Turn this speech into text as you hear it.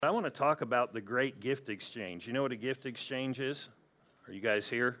I want to talk about the great gift exchange. You know what a gift exchange is? Are you guys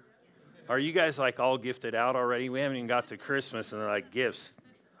here? Are you guys like all gifted out already? We haven't even got to Christmas and they're like gifts.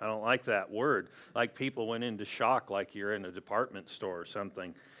 I don't like that word. Like people went into shock like you're in a department store or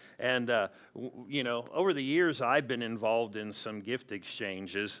something. And, over the years I've been involved in some gift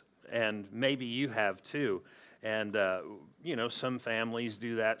exchanges, and maybe you have too. And, some families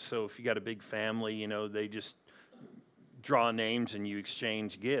do that. So if you got a big family, they just draw names and you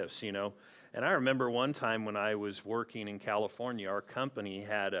exchange gifts, And I remember one time when I was working in California, our company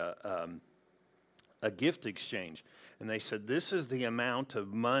had a gift exchange. And they said, this is the amount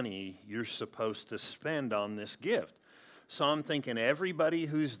of money you're supposed to spend on this gift. So I'm thinking everybody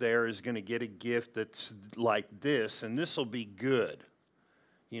who's there is going to get a gift that's like this, and this will be good.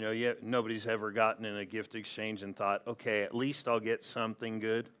 Nobody's ever gotten in a gift exchange and thought, okay, at least I'll get something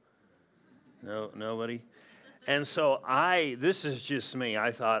good. No, nobody. And so this is just me.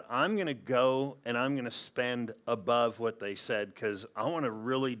 I thought, I'm going to go and I'm going to spend above what they said because I want to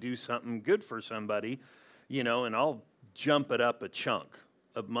really do something good for somebody, and I'll jump it up a chunk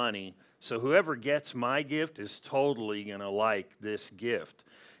of money. So whoever gets my gift is totally going to like this gift,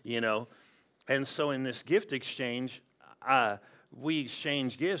 And so in this gift exchange, we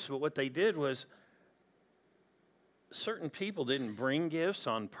exchanged gifts, but what they did was certain people didn't bring gifts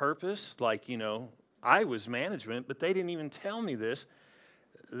on purpose, like, I was management, but they didn't even tell me this.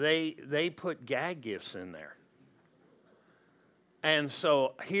 They put gag gifts in there. And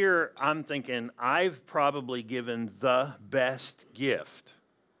so here I'm thinking, I've probably given the best gift.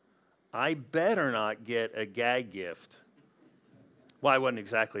 I better not get a gag gift. Well, I wasn't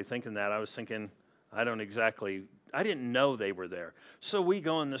exactly thinking that. I was thinking, I didn't know they were there. So we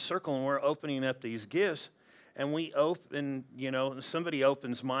go in the circle and we're opening up these gifts. And we open, somebody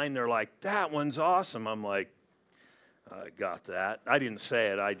opens mine. They're like, that one's awesome. I'm like, I got that. I didn't say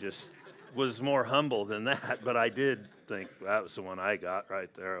it. I just was more humble than that. But I did think that was the one I got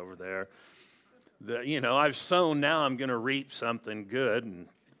right there over there. I've sown, now I'm going to reap something good. And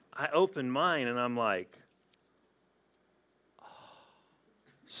I opened mine and I'm like, oh,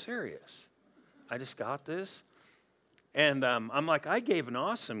 serious? I just got this? And I'm like, I gave an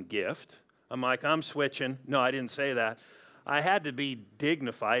awesome gift. I'm like, I'm switching. No, I didn't say that. I had to be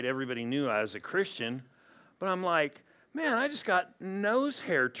dignified. Everybody knew I was a Christian. But I'm like, man, I just got nose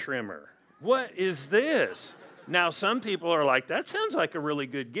hair trimmer. What is this? Now, some people are like, that sounds like a really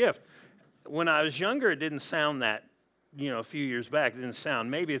good gift. When I was younger, it didn't sound that, a few years back, it didn't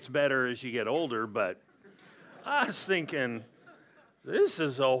sound. Maybe it's better as you get older, but I was thinking, this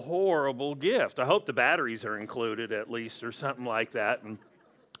is a horrible gift. I hope the batteries are included at least or something like that. And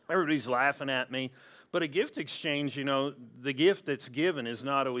everybody's laughing at me. But a gift exchange, the gift that's given is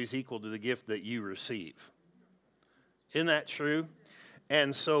not always equal to the gift that you receive. Isn't that true?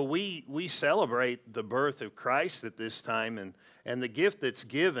 And so we celebrate the birth of Christ at this time, and the gift that's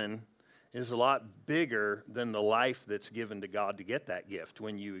given is a lot bigger than the life that's given to God to get that gift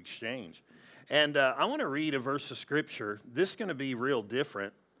when you exchange. And I want to read a verse of Scripture. This is going to be real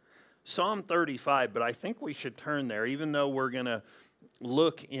different. Psalm 35, but I think we should turn there, even though we're going to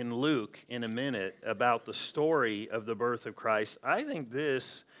look in Luke in a minute about the story of the birth of Christ. I think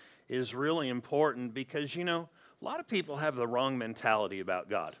this is really important because, a lot of people have the wrong mentality about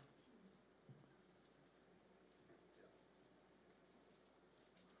God.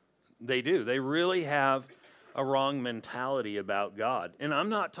 They do. They really have a wrong mentality about God. And I'm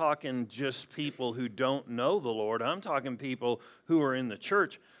not talking just people who don't know the Lord. I'm talking people who are in the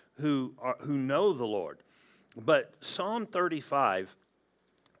church who know the Lord. But Psalm 35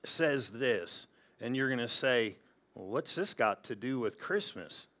 says this, and you're going to say, well, what's this got to do with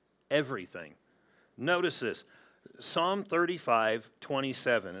Christmas? Everything. Notice this. Psalm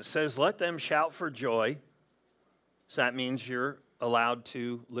 35:27. It says, let them shout for joy. So that means you're allowed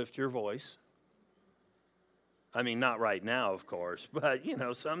to lift your voice. I mean, not right now, of course, but,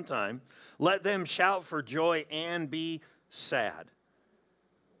 sometime. Let them shout for joy and be sad.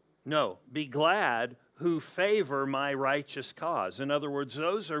 No, be glad who favor my righteous cause. In other words,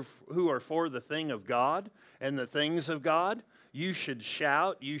 those who are for the thing of God and the things of God, you should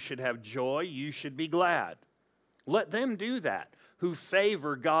shout, you should have joy, you should be glad. Let them do that, who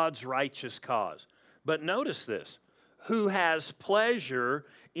favor God's righteous cause. But notice this, who has pleasure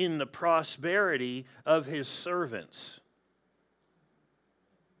in the prosperity of his servants.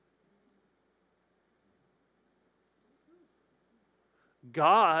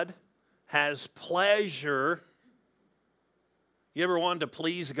 God has pleasure. You ever wanted to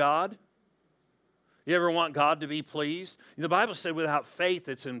please God? You ever want God to be pleased? The Bible said without faith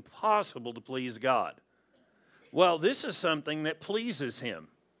it's impossible to please God. Well, this is something that pleases him.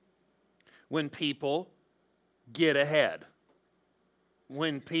 when people get ahead,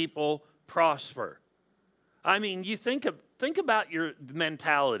 when people prosper. I mean, you think about your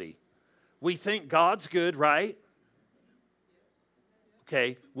mentality. We think God's good, right?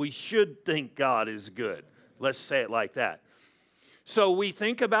 Okay, we should think God is good. Let's say it like that. So we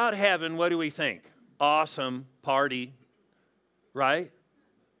think about heaven, what do we think? Awesome, party, right?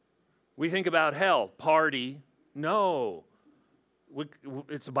 We think about hell, party. No.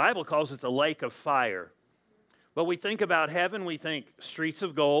 The Bible calls it the lake of fire. But we think about heaven, we think streets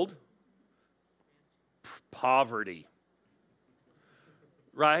of gold, poverty,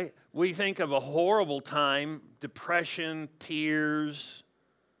 right? We think of a horrible time, depression, tears.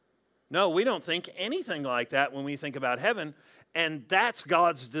 No, we don't think anything like that when we think about heaven. And that's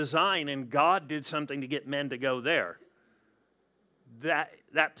God's design, and God did something to get men to go there.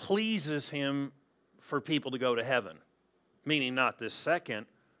 That pleases him for people to go to heaven. Meaning not this second,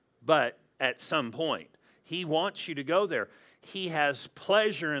 but at some point. He wants you to go there. He has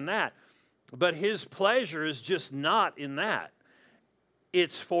pleasure in that. But his pleasure is just not in that.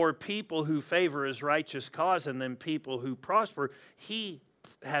 It's for people who favor his righteous cause and then people who prosper. He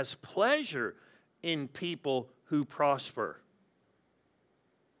has pleasure in people who prosper.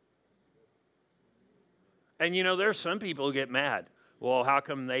 And you know, there's some people who get mad. Well, how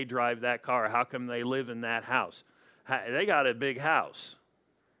come they drive that car? How come they live in that house? They got a big house.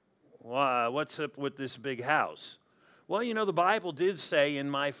 Well, what's up with this big house? Well, you know, the Bible did say, in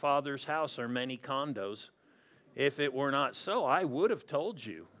my Father's house are many condos. If it were not so, I would have told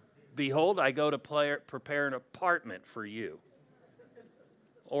you. Behold, I go to prepare an apartment for you.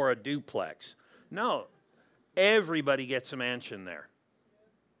 Or a duplex. No, everybody gets a mansion there.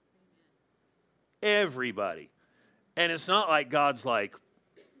 Everybody. And it's not like God's like,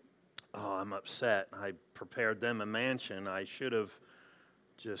 oh, I'm upset. I prepared them a mansion. I should have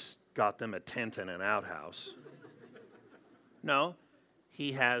just got them a tent and an outhouse. No,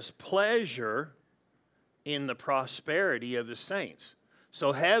 he has pleasure in the prosperity of his saints.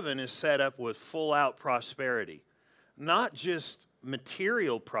 So heaven is set up with full-out prosperity. Not just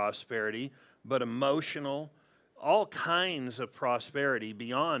material prosperity, but emotional, all kinds of prosperity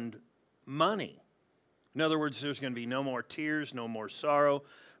beyond money. In other words, there's going to be no more tears, no more sorrow.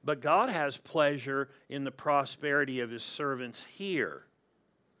 But God has pleasure in the prosperity of his servants here.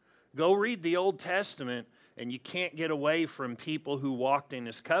 Go read the Old Testament, and you can't get away from people who walked in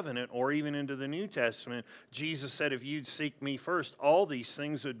his covenant, or even into the New Testament. Jesus said, if you'd seek me first, all these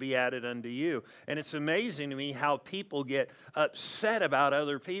things would be added unto you. And it's amazing to me how people get upset about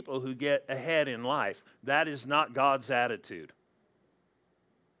other people who get ahead in life. That is not God's attitude.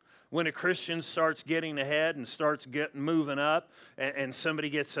 When a Christian starts getting ahead and starts moving up, and somebody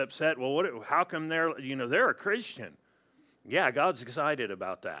gets upset, well, how come they're a Christian? Yeah, God's excited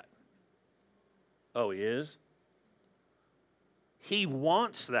about that. Oh, he is? He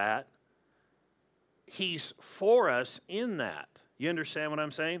wants that. He's for us in that. You understand what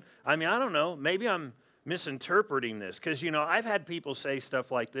I'm saying? I mean, I don't know. Maybe I'm misinterpreting this. Because, I've had people say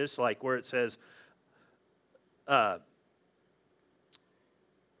stuff like this, like where it says,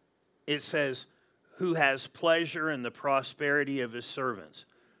 who has pleasure in the prosperity of his servants.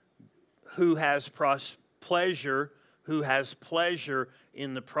 Who has pleasure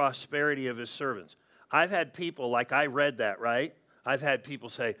in the prosperity of his servants. I've had people, like I read that, right? I've had people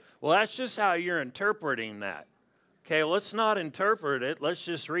say, well, that's just how you're interpreting that. Okay, let's not interpret it. Let's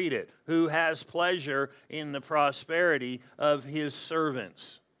just read it. Who has pleasure in the prosperity of his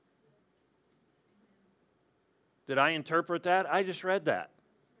servants. Did I interpret that? I just read that.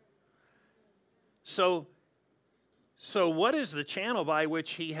 So what is the channel by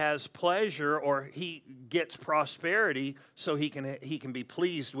which he has pleasure, or he gets prosperity so he can be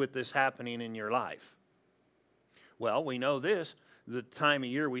pleased with this happening in your life? Well, we know this. The time of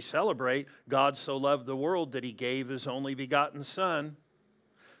year we celebrate, God so loved the world that he gave his only begotten Son.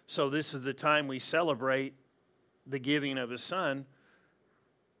 So this is the time we celebrate the giving of his Son.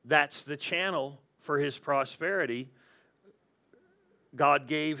 That's the channel for his prosperity. God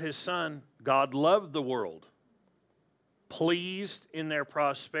gave his Son. God loved the world, pleased in their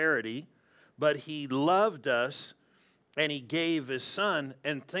prosperity, but he loved us and he gave his Son.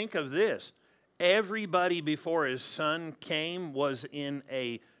 And think of this. Everybody before his Son came was in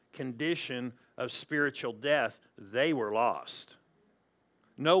a condition of spiritual death. They were lost.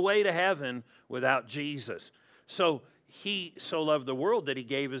 No way to heaven without Jesus. So he so loved the world that he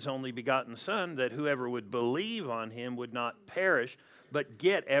gave his only begotten Son, that whoever would believe on him would not perish, but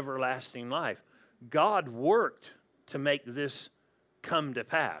get everlasting life. God worked to make this come to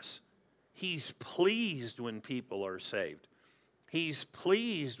pass. He's pleased when people are saved. He's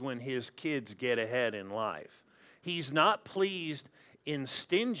pleased when his kids get ahead in life. He's not pleased in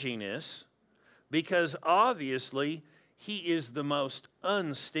stinginess because obviously he is the most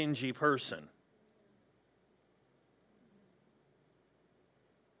unstingy person.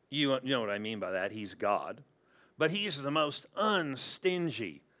 You know what I mean by that. He's God. But he's the most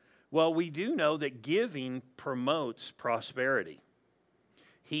unstingy. Well, we do know that giving promotes prosperity.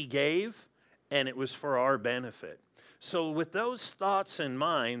 He gave, and it was for our benefit. So with those thoughts in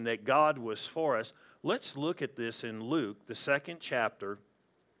mind that God was for us, let's look at this in Luke, the 2nd chapter,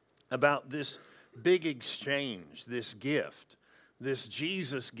 about this big exchange, this gift, this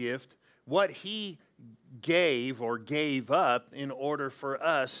Jesus gift, what he gave or gave up in order for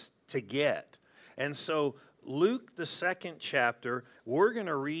us to get. And so Luke, the 2nd chapter, we're going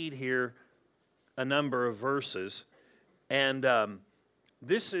to read here a number of verses, and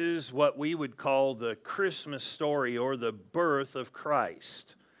this is what we would call the Christmas story or the birth of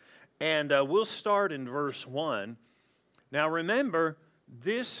Christ. And we'll start in verse 1. Now remember,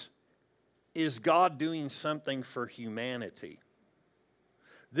 this is God doing something for humanity.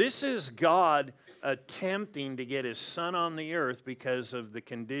 This is God attempting to get his son on the earth because of the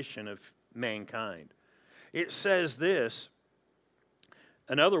condition of mankind. It says this,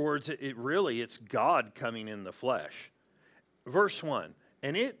 in other words, it's God coming in the flesh. Verse 1,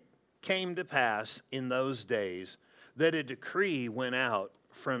 and it came to pass in those days that a decree went out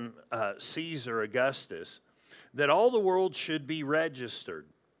from Caesar Augustus that all the world should be registered.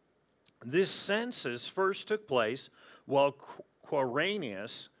 This census first took place while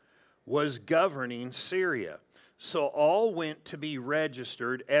Quirinius was governing Syria. So all went to be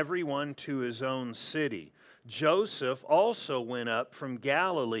registered, everyone to his own city. Joseph also went up from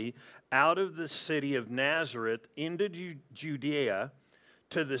Galilee out of the city of Nazareth into Judea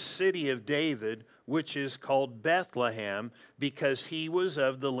to the city of David, which is called Bethlehem, because he was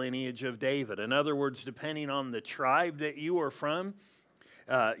of the lineage of David. In other words, depending on the tribe that you were from,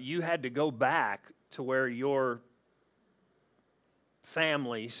 you had to go back to where your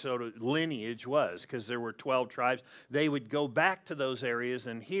family sort of lineage was, because there were 12 tribes. They would go back to those areas,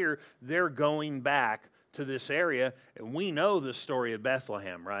 and here they're going back to this area. And we know the story of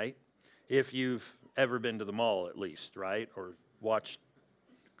Bethlehem, right? If you've ever been to the mall at least, right? Or watched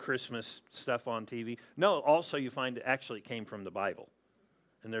Christmas stuff on TV. No, also you find it actually came from the Bible.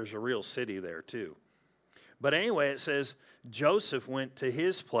 And there's a real city there too. But anyway, it says Joseph went to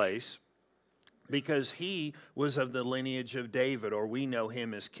his place because he was of the lineage of David, or we know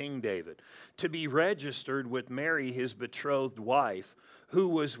him as King David, to be registered with Mary, his betrothed wife, who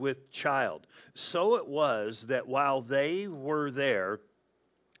was with child. So it was that while they were there,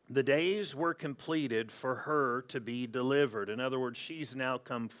 the days were completed for her to be delivered. In other words, she's now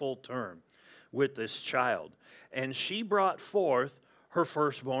come full term with this child. And she brought forth her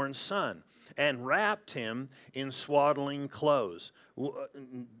firstborn son and wrapped him in swaddling clothes.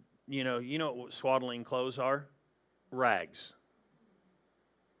 You know what swaddling clothes are? Rags.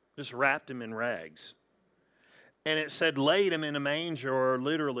 Just wrapped him in rags. And it said laid him in a manger, or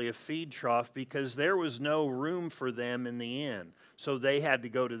literally a feed trough, because there was no room for them in the inn. So they had to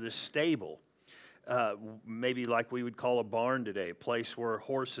go to this stable, maybe like we would call a barn today, a place where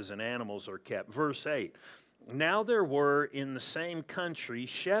horses and animals are kept. Verse 8, now there were in the same country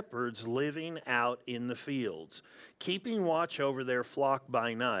shepherds living out in the fields, keeping watch over their flock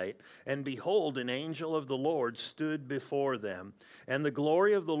by night. And behold, an angel of the Lord stood before them, and the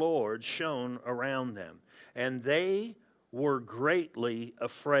glory of the Lord shone around them. And they were greatly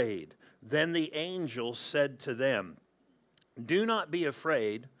afraid. Then the angel said to them, do not be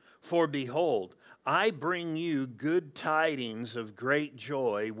afraid, for behold, I bring you good tidings of great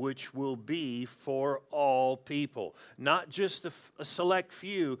joy, which will be for all people. Not just a select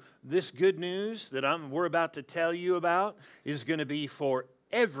few. This good news that we're about to tell you about is going to be for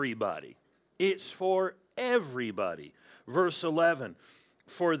everybody. It's for everybody. Verse 11,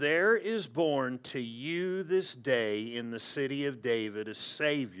 for there is born to you this day in the city of David a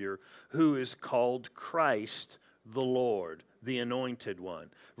Savior, who is called Christ the Lord, the Anointed One.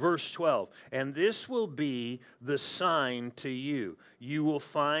 Verse 12, and this will be the sign to you. You will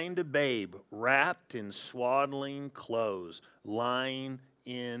find a babe wrapped in swaddling clothes, lying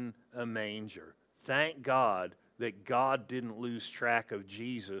in a manger. Thank God that God didn't lose track of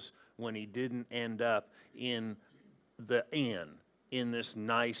Jesus when he didn't end up in the inn, in this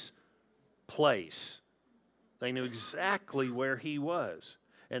nice place. They knew exactly where he was.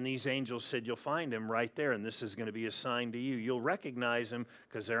 And these angels said, you'll find him right there, and this is going to be a sign to you. You'll recognize him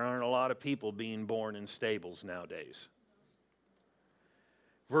because there aren't a lot of people being born in stables nowadays.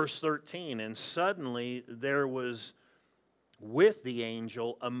 Verse 13, and suddenly there was with the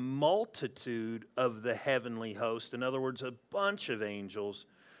angel a multitude of the heavenly host. In other words, a bunch of angels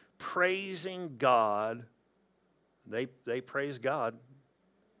praising God. They praise God.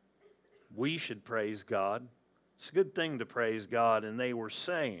 We should praise God. It's a good thing to praise God. And they were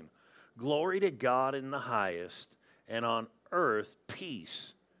saying, "Glory to God in the highest, and on earth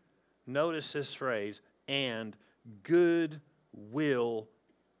peace." Notice this phrase, "and good will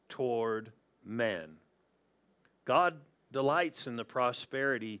toward men." God delights in the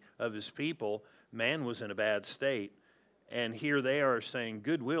prosperity of his people. Man was in a bad state. And here they are saying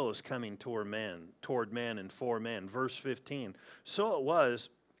goodwill is coming toward men and for men. Verse 15. So it was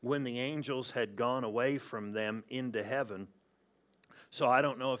when the angels had gone away from them into heaven. So I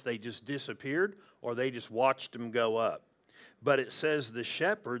don't know if they just disappeared or they just watched them go up. But it says the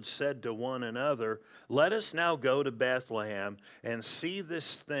shepherds said to one another, "Let us now go to Bethlehem and see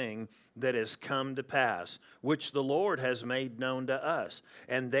this thing that has come to pass, which the Lord has made known to us."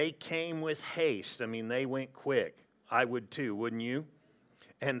 And they came with haste. I mean, they went quick. I would too, wouldn't you?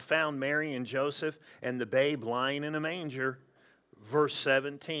 And found Mary and Joseph and the babe lying in a manger. Verse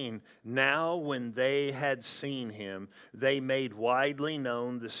 17, now when they had seen him, they made widely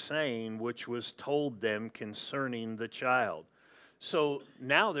known the saying which was told them concerning the child. So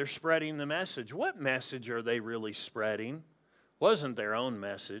now they're spreading the message. What message are they really spreading? Wasn't their own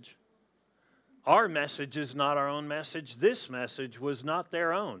message. Our message is not our own message. This message was not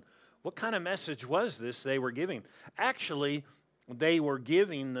their own. What kind of message was this they were giving? Actually, they were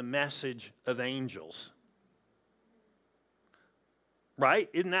giving the message of angels. Right?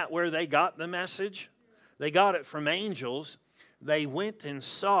 Isn't that where they got the message? They got it from angels. They went and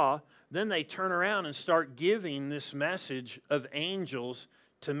saw. Then they turn around and start giving this message of angels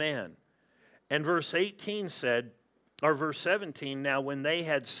to men. And verse 18 said, or verse 17, now when they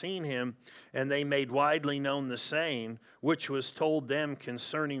had seen him, and they made widely known the saying, which was told them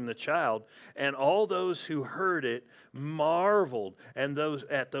concerning the child, and all those who heard it marveled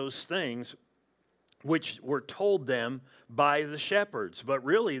at those things which were told them by the shepherds. But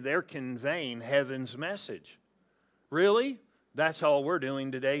really, they're conveying heaven's message. Really? That's all we're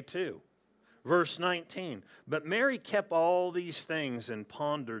doing today too. Verse 19, but Mary kept all these things and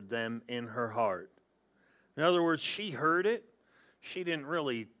pondered them in her heart. In other words, she heard it. She didn't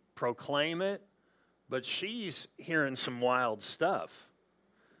really proclaim it, but she's hearing some wild stuff.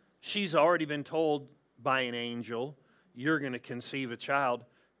 She's already been told by an angel, you're going to conceive a child.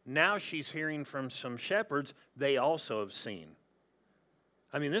 Now she's hearing from some shepherds they also have seen.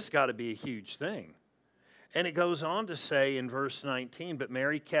 I mean, this got to be a huge thing. And it goes on to say in verse 19, but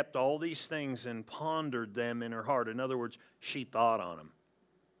Mary kept all these things and pondered them in her heart. In other words, she thought on them.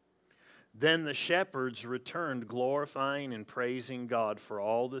 Then the shepherds returned, glorifying and praising God for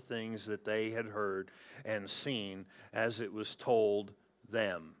all the things that they had heard and seen as it was told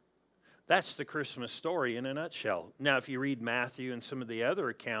them. That's the Christmas story in a nutshell. Now, if you read Matthew and some of the other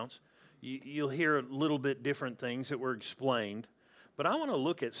accounts, you'll hear a little bit different things that were explained. But I want to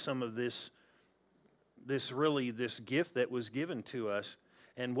look at some of this gift that was given to us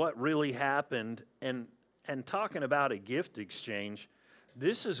and what really happened. And talking about a gift exchange,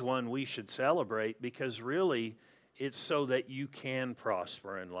 this is one we should celebrate because really it's so that you can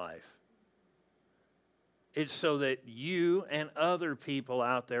prosper in life. It's so that you and other people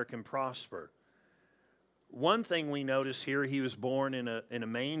out there can prosper. One thing we notice here, he was born in a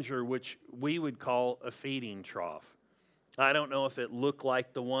manger, which we would call a feeding trough. I don't know if it looked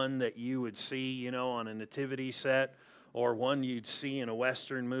like the one that you would see, on a nativity set or one you'd see in a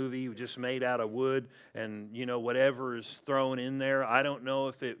Western movie just made out of wood and, whatever is thrown in there. I don't know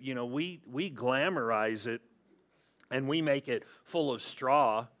if it, we glamorize it and we make it full of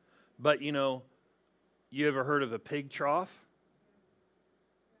straw, but, you ever heard of a pig trough?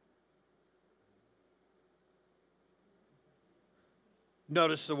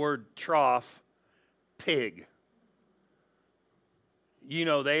 Notice the word trough, pig.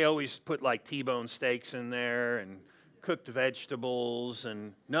 They always put like T-bone steaks in there and cooked vegetables.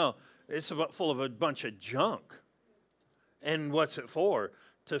 And no, it's full of a bunch of junk. And what's it for?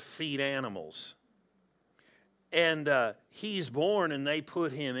 To feed animals. And he's born and they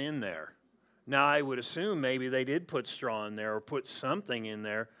put him in there. Now, I would assume maybe they did put straw in there or put something in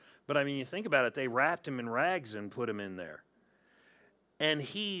there. But, I mean, you think about it, they wrapped him in rags and put him in there. And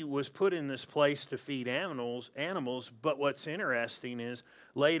he was put in this place to feed animals. But what's interesting is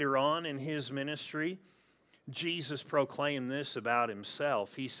later on in his ministry, Jesus proclaimed this about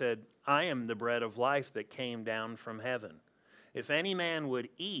himself. He said, I am the bread of life that came down from heaven. If any man would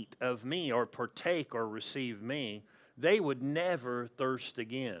eat of me or partake or receive me, they would never thirst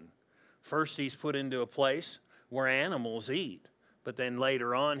again. First, he's put into a place where animals eat. But then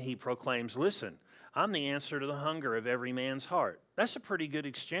later on, he proclaims, listen, I'm the answer to the hunger of every man's heart. That's a pretty good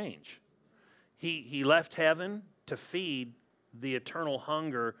exchange. He left heaven to feed the eternal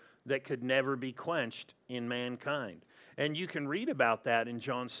hunger that could never be quenched in mankind. And you can read about that in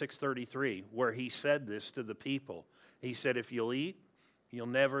John 6:33, where he said this to the people. He said, if you'll eat, you'll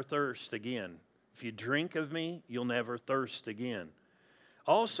never thirst again. If you drink of me, you'll never thirst again.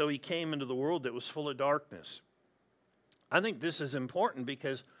 Also, he came into the world that was full of darkness. I think this is important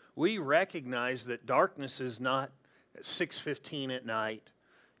because we recognize that darkness is not at 6:15 at night,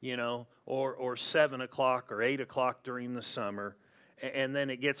 or 7 o'clock or 8 o'clock during the summer, and then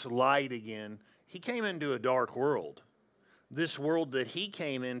it gets light again. He came into a dark world. This world that he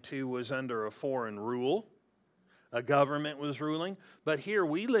came into was under a foreign rule. A government was ruling. But here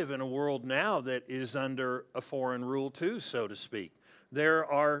we live in a world now that is under a foreign rule too, so to speak. There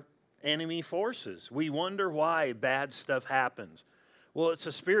are enemy forces. We wonder why bad stuff happens. Well, it's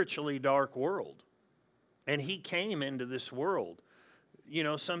a spiritually dark world. And he came into this world.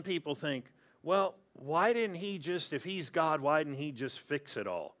 Some people think, well, why didn't he just, if he's God, why didn't he just fix it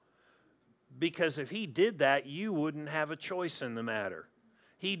all? Because if he did that, you wouldn't have a choice in the matter.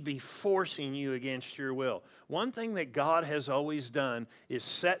 He'd be forcing you against your will. One thing that God has always done is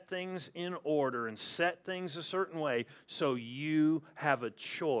set things in order and set things a certain way so you have a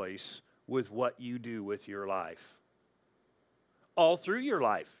choice with what you do with your life. All through your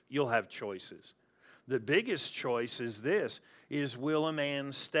life, you'll have choices. The biggest choice is this, is will a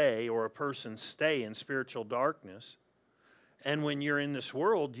man stay or a person stay in spiritual darkness? And when you're in this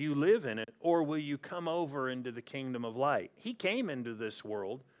world, you live in it, or will you come over into the kingdom of light? He came into this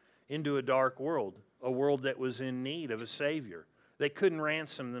world, into a dark world, a world that was in need of a Savior. They couldn't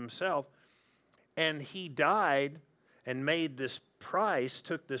ransom themselves. And he died and made this price,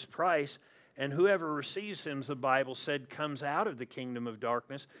 took this price, and whoever receives him, the Bible said, comes out of the kingdom of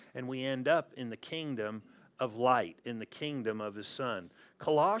darkness, and we end up in the kingdom of light, in the kingdom of his Son.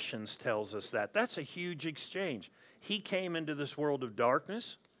 Colossians tells us that. That's a huge exchange. He came into this world of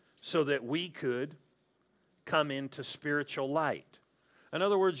darkness so that we could come into spiritual light. In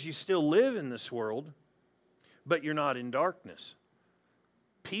other words, you still live in this world, but you're not in darkness.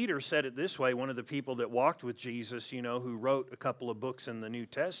 Peter said it this way, one of the people that walked with Jesus, who wrote a couple of books in the New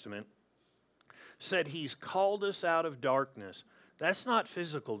Testament, said he's called us out of darkness. That's not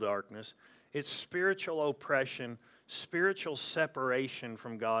physical darkness. It's spiritual oppression, spiritual separation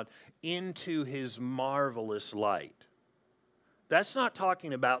from God into his marvelous light. That's not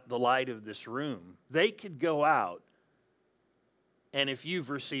talking about the light of this room. They could go out, and if you've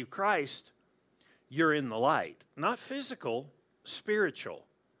received Christ, you're in the light. Not physical, spiritual.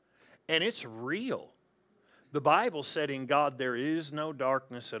 And it's real. The Bible said in God there is no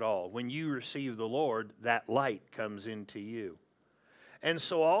darkness at all. When you receive the Lord, that light comes into you. And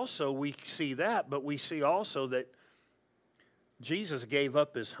so also we see that, but we see also that Jesus gave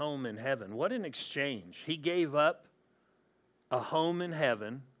up his home in heaven. What an exchange. He gave up a home in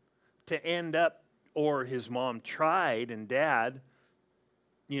heaven to end up, or his mom tried, and dad,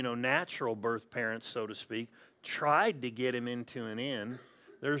 natural birth parents, so to speak, tried to get him into an inn.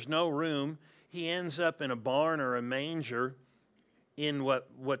 There's no room. He ends up in a barn or a manger in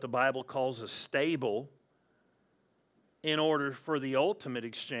what the Bible calls a stable, in order for the ultimate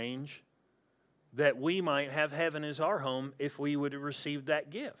exchange that we might have heaven as our home if we would have received that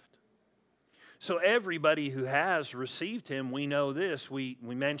gift. So everybody who has received him, we know this. We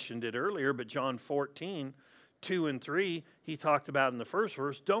mentioned it earlier, but John 14, 2 and 3, he talked about in the first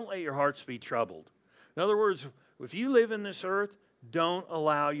verse, don't let your hearts be troubled. In other words, if you live in this earth, don't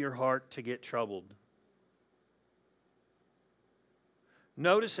allow your heart to get troubled.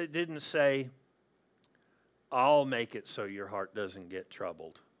 Notice it didn't say, I'll make it so your heart doesn't get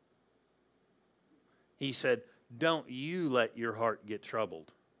troubled. He said, don't you let your heart get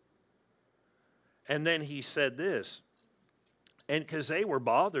troubled. And then he said this, and because they were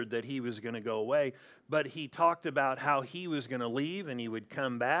bothered that he was going to go away, but he talked about how he was going to leave and he would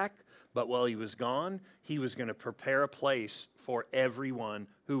come back, but while he was gone, he was going to prepare a place for everyone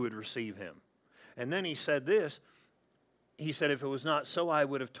who would receive him. And then he said this, he said, if it was not so, I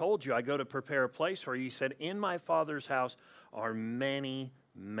would have told you. I go to prepare a place for you. He said, in my Father's house are many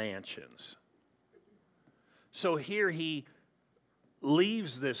mansions. So here he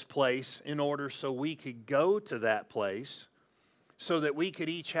leaves this place in order so we could go to that place, so that we could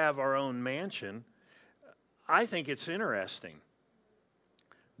each have our own mansion. I think it's interesting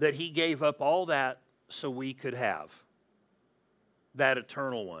that he gave up all that so we could have that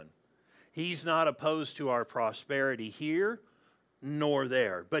eternal one. He's not opposed to our prosperity here nor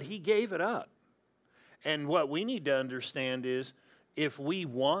there, but he gave it up. And what we need to understand is if we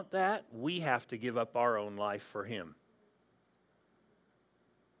want that, we have to give up our own life for Him.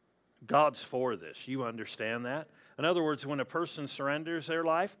 God's for this. You understand that? In other words, when a person surrenders their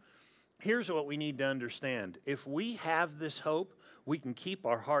life, here's what we need to understand. If we have this hope, we can keep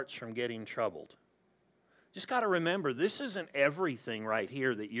our hearts from getting troubled. Just got to remember, this isn't everything right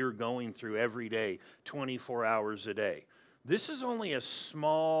here that you're going through every day, 24 hours a day. This is only a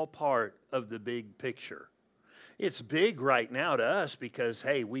small part of the big picture. It's big right now to us because,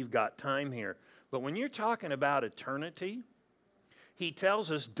 hey, we've got time here. But when you're talking about eternity, He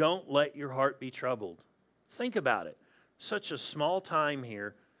tells us, don't let your heart be troubled. Think about it. Such a small time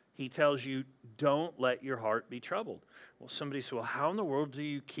here, He tells you, don't let your heart be troubled. Well, somebody says, well, how in the world do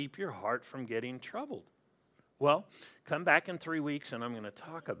you keep your heart from getting troubled? Well, come back in 3 weeks and I'm going to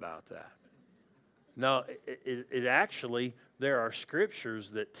talk about that. No, it actually, there are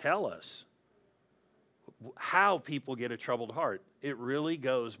scriptures that tell us how people get a troubled heart. It really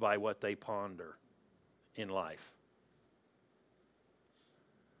goes by what they ponder in life.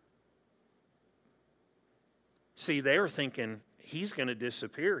 See, they're thinking, he's going to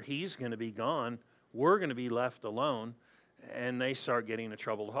disappear. He's going to be gone. We're going to be left alone. And they start getting a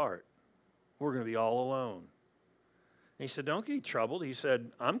troubled heart. We're going to be all alone. And he said, don't get troubled. He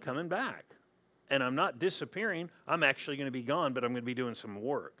said, I'm coming back. And I'm not disappearing. I'm actually going to be gone, but I'm going to be doing some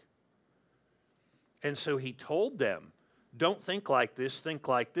work. And so he told them, don't think like this,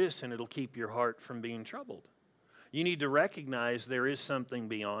 and it'll keep your heart from being troubled. You need to recognize there is something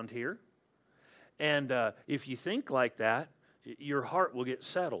beyond here. And if you think like that, your heart will get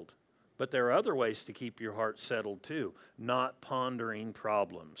settled. But there are other ways to keep your heart settled too, not pondering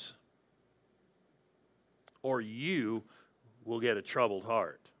problems. Or you will get a troubled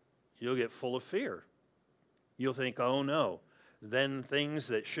heart. You'll get full of fear. You'll think, oh no. Then things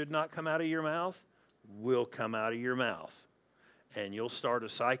that should not come out of your mouth will come out of your mouth. And you'll start a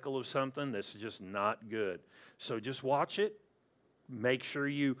cycle of something that's just not good. So just watch it. Make sure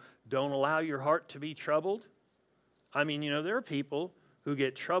you don't allow your heart to be troubled. I mean, there are people who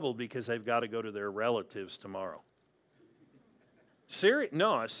get troubled because they've got to go to their relatives tomorrow.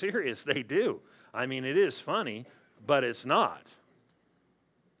 Serious, they do. I mean, it is funny, but it's not.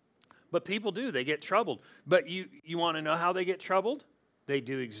 But people do. They get troubled. But you want to know how they get troubled? They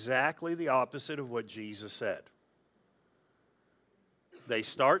do exactly the opposite of what Jesus said. They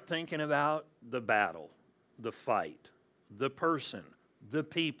start thinking about the battle, the fight, the person, the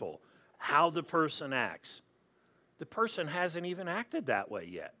people, how the person acts. The person hasn't even acted that way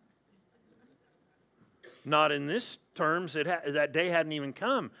yet. Not in this terms. That day hadn't even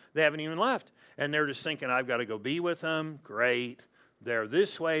come. They haven't even left. And they're just thinking, I've got to go be with them. Great. They're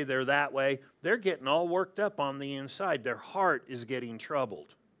this way, they're that way. They're getting all worked up on the inside. Their heart is getting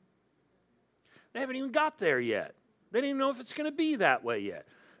troubled. They haven't even got there yet. They don't even know if it's going to be that way yet.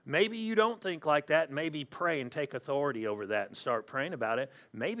 Maybe you don't think like that. Maybe pray and take authority over that and start praying about it.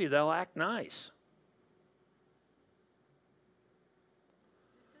 Maybe they'll act nice.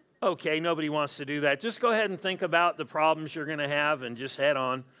 Okay, nobody wants to do that. Just go ahead and think about the problems you're going to have and just head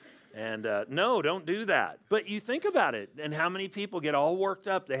on. And no, don't do that. But you think about it, and how many people get all worked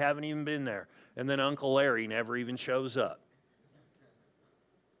up, they haven't even been there. And then Uncle Larry never even shows up.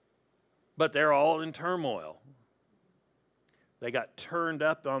 But they're all in turmoil. They got turned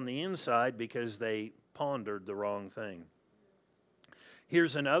up on the inside because they pondered the wrong thing.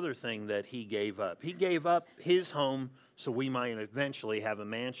 Here's another thing that he gave up. He gave up his home so we might eventually have a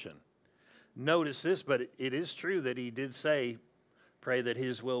mansion. Notice this, but it is true that he did say, pray that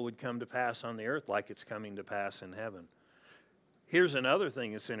his will would come to pass on the earth like it's coming to pass in heaven. Here's another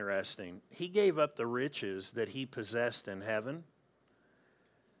thing that's interesting. He gave up the riches that he possessed in heaven.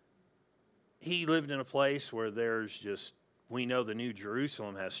 He lived in a place where we know the New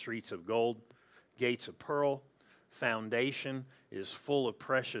Jerusalem has streets of gold, gates of pearl, foundation is full of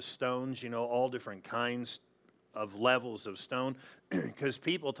precious stones, all different kinds of levels of stone. Because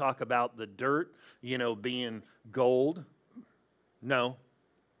people talk about the dirt, being gold. No,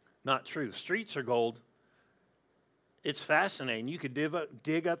 not true. The streets are gold. It's fascinating. You could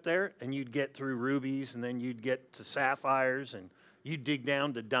dig up there and you'd get through rubies, and then you'd get to sapphires, and you'd dig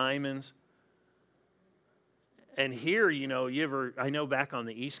down to diamonds. And here, I know back on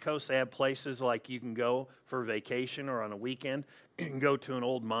the East Coast, they have places like you can go for vacation or on a weekend and go to an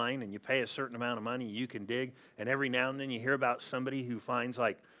old mine, and you pay a certain amount of money, you can dig. And every now and then you hear about somebody who finds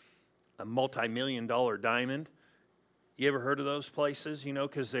like a multi-million-dollar diamond. You ever heard of those places,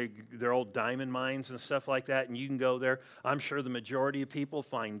 because they're old diamond mines and stuff like that, and you can go there. I'm sure the majority of people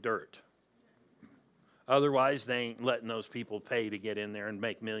find dirt. Otherwise, they ain't letting those people pay to get in there and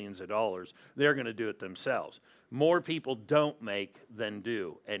make millions of dollars. They're going to do it themselves. More people don't make than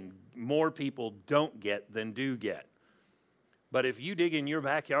do, and more people don't get than do get. But if you dig in your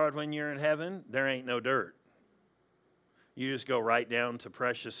backyard when you're in heaven, there ain't no dirt. You just go right down to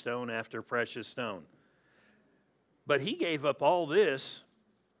precious stone after precious stone. But he gave up all this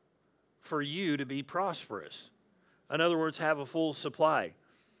for you to be prosperous. In other words, have a full supply.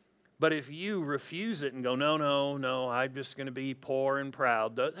 But if you refuse it and go, no, no, no, I'm just going to be poor and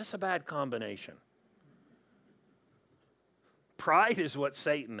proud, that's a bad combination. Pride is what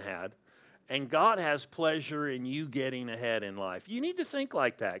Satan had, and God has pleasure in you getting ahead in life. You need to think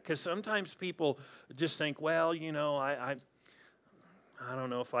like that, because sometimes people just think, well, you know, I don't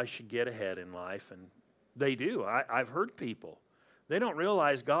know if I should get ahead in life, and they do. I've heard people. They don't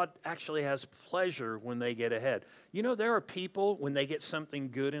realize God actually has pleasure when they get ahead. You know, there are people, when they get something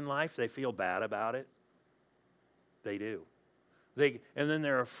good in life, they feel bad about it. They do. And then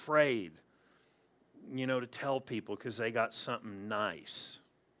they're afraid, you know, to tell people because they got something nice.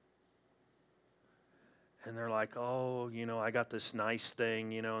 And they're like, oh, you know, I got this nice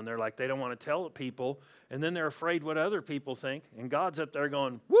thing, you know, and they're like, they don't want to tell people. And then they're afraid what other people think. And God's up there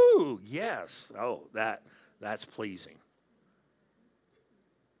going, woo, yes. Oh, that's pleasing.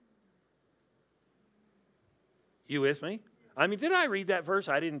 You with me? I mean, did I read that verse?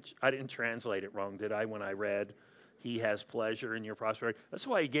 I didn't translate it wrong, did I, when I read, he has pleasure in your prosperity? That's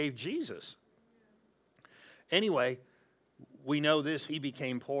why he gave Jesus. Anyway, we know this, he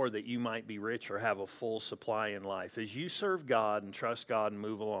became poor that you might be rich or have a full supply in life. As you serve God and trust God and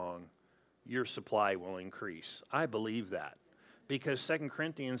move along, your supply will increase. I believe that. Because 2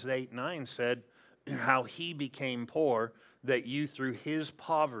 Corinthians 8:9 said how he became poor that you through his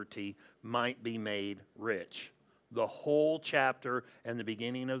poverty might be made rich. The whole chapter and the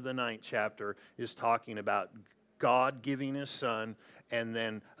beginning of the 9th chapter is talking about God giving his son and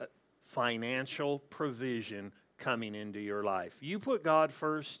then financial provision coming into your life. You put God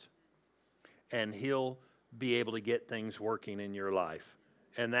first and he'll be able to get things working in your life.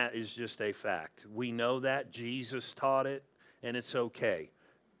 And that is just a fact. We know that. Jesus taught it, and it's okay.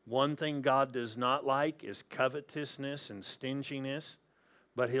 One thing God does not like is covetousness and stinginess,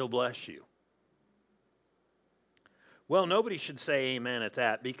 but he'll bless you. Well, nobody should say amen at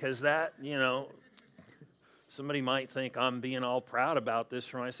that, because that, you know, somebody might think I'm being all proud about this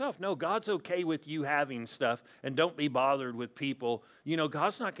for myself. No, God's okay with you having stuff, and don't be bothered with people. You know,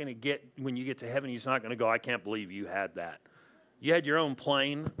 God's not going to get, when you get to heaven, he's not going to go, I can't believe you had that. You had your own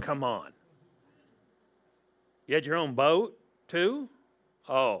plane? Come on. You had your own boat, too?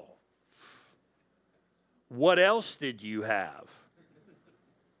 Oh. What else did you have?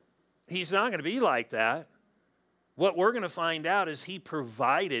 He's not going to be like that. What we're going to find out is he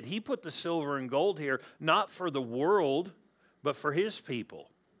provided. He put the silver and gold here, not for the world, but for his people.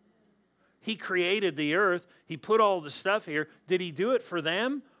 He created the earth. He put all the stuff here. Did he do it for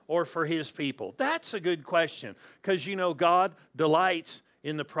them or for his people? That's a good question, because, you know, God delights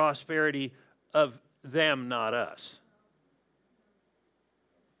in the prosperity of them, not us.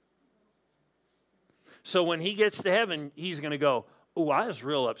 So when he gets to heaven, he's going to go, oh, I was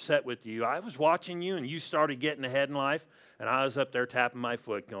real upset with you. I was watching you, and you started getting ahead in life, and I was up there tapping my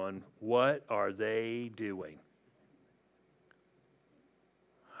foot going, what are they doing?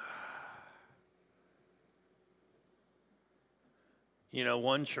 You know,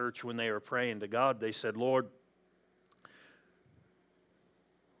 one church, when they were praying to God, they said, Lord,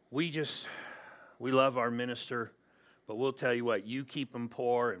 we love our minister, but we'll tell you what, you keep them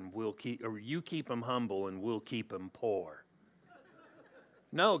poor, and you keep them humble, and we'll keep them poor.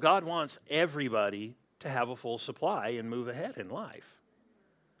 No, God wants everybody to have a full supply and move ahead in life.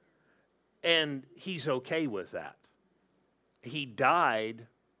 And he's okay with that. He died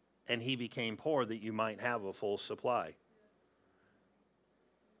and he became poor that you might have a full supply.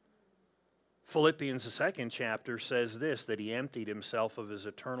 Philippians, the 2nd chapter, says this, that he emptied himself of his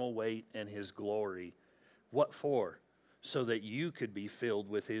eternal weight and his glory. What for? So that you could be filled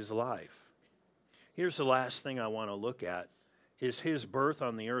with his life. Here's the last thing I want to look at, is his birth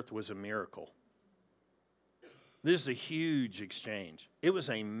on the earth was a miracle. This is a huge exchange. It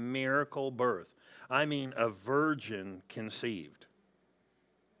was a miracle birth. I mean, a virgin conceived.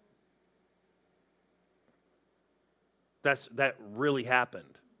 That really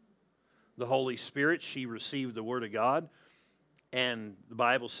happened. The Holy Spirit, she received the Word of God, and the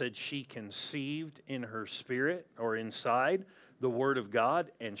Bible said she conceived in her spirit, or inside, the Word of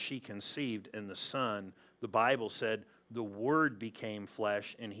God, and she conceived in the Son. The Bible said the Word became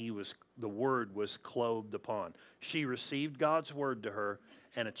flesh, and the Word was clothed upon. She received God's Word to her,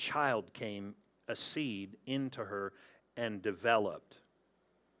 and a child came a seed into her and developed.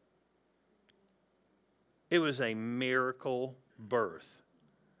 It was a miracle birth.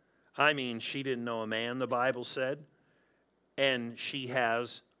 I mean, she didn't know a man, the Bible said, and she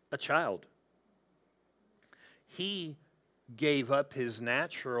has a child. He gave up his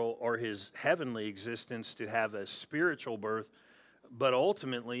natural or his heavenly existence to have a spiritual birth, but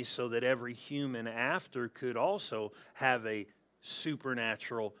ultimately so that every human after could also have a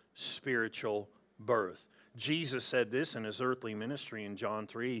supernatural spiritual birth. Jesus said this in his earthly ministry in John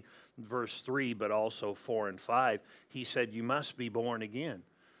 3, verse 3, but also 4 and 5. He said, you must be born again.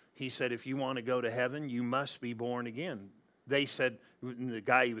 He said, if you want to go to heaven, you must be born again. They said, the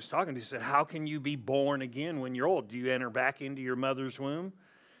guy he was talking to said, how can you be born again when you're old? Do you enter back into your mother's womb?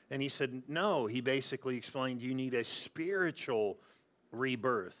 And he said, no. He basically explained you need a spiritual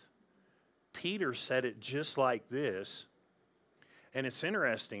rebirth. Peter said it just like this. And it's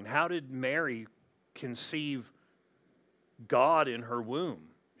interesting. How did Mary conceive God in her womb?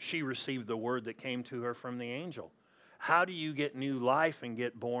 She received the word that came to her from the angel. How do you get new life and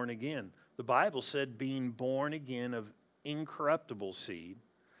get born again? The Bible said being born again of incorruptible seed,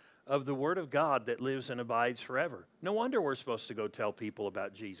 of the word of God that lives and abides forever. No wonder we're supposed to go tell people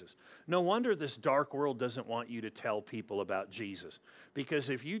about Jesus. No wonder this dark world doesn't want you to tell people about Jesus.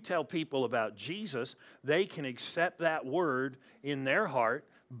 Because if you tell people about Jesus, they can accept that word in their heart,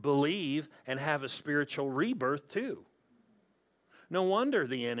 believe, and have a spiritual rebirth too. No wonder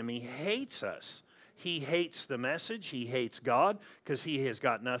the enemy hates us. He hates the message. He hates God because he has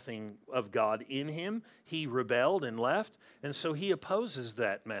got nothing of God in him. He rebelled and left, and so he opposes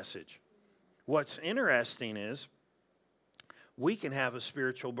that message. What's interesting is we can have a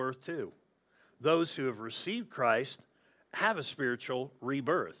spiritual birth too. Those who have received Christ have a spiritual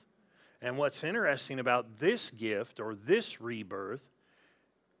rebirth. And what's interesting about this gift or this rebirth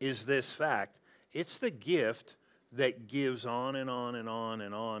is this fact. It's the gift that gives on and on and on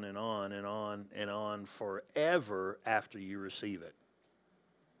and on and on and on and on forever after you receive it.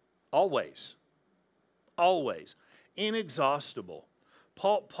 Always. Always. Inexhaustible.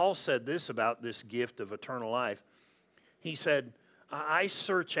 Paul said this about this gift of eternal life. He said, I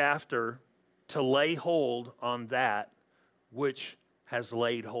search after to lay hold on that which has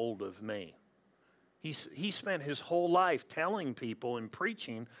laid hold of me. He spent his whole life telling people and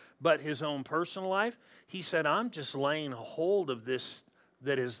preaching, but his own personal life, he said, I'm just laying hold of this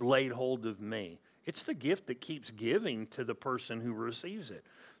that has laid hold of me. It's the gift that keeps giving to the person who receives it.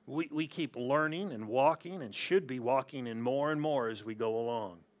 We keep learning and walking and should be walking in more and more as we go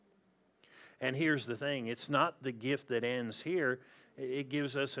along. And here's the thing, it's not the gift that ends here. It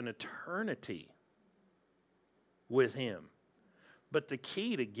gives us an eternity with him. But the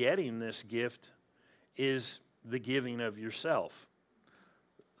key to getting this gift is the giving of yourself.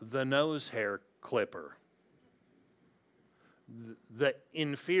 The nose hair clipper. The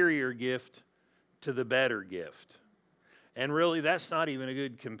inferior gift to the better gift. And really, that's not even a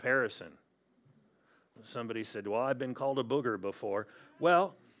good comparison. Somebody said, well, I've been called a booger before.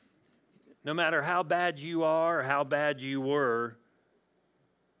 Well, no matter how bad you are or how bad you were,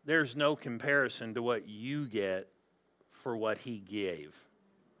 there's no comparison to what you get for what he gave.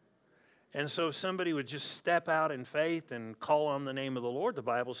 And so if somebody would just step out in faith and call on the name of the Lord, the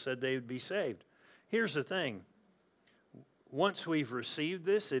Bible said they would be saved. Here's the thing. Once we've received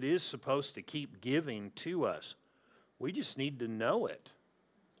this, it is supposed to keep giving to us. We just need to know it.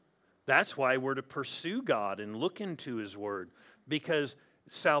 That's why we're to pursue God and look into his word. Because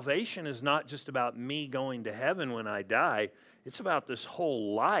salvation is not just about me going to heaven when I die. It's about this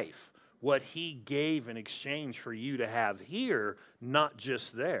whole life. What he gave in exchange for you to have here, not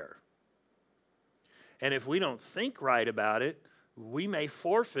just there. And if we don't think right about it, we may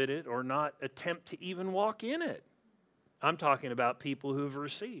forfeit it or not attempt to even walk in it. I'm talking about people who have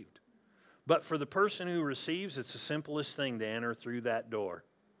received. But for the person who receives, it's the simplest thing to enter through that door.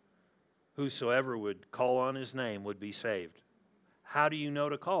 Whosoever would call on his name would be saved. How do you know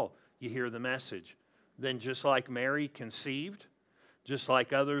to call? You hear the message. Then just like Mary conceived, just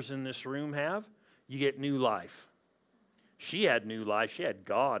like others in this room have, you get new life. She had new life. She had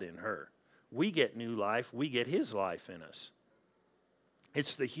God in her. We get new life. We get his life in us.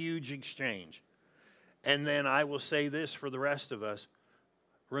 It's the huge exchange. And then I will say this for the rest of us.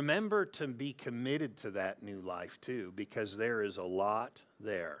 Remember to be committed to that new life too, because there is a lot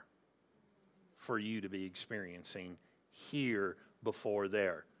there for you to be experiencing here before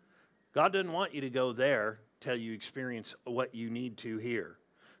there. God doesn't want you to go there till you experience what you need to here.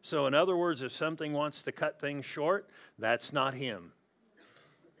 So in other words, if something wants to cut things short, that's not him.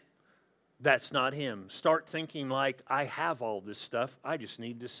 That's not him. Start thinking like, I have all this stuff, I just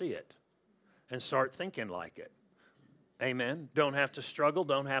need to see it. and start thinking like it. Amen. Don't have to struggle,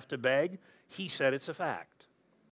 don't have to beg. He said it's a fact.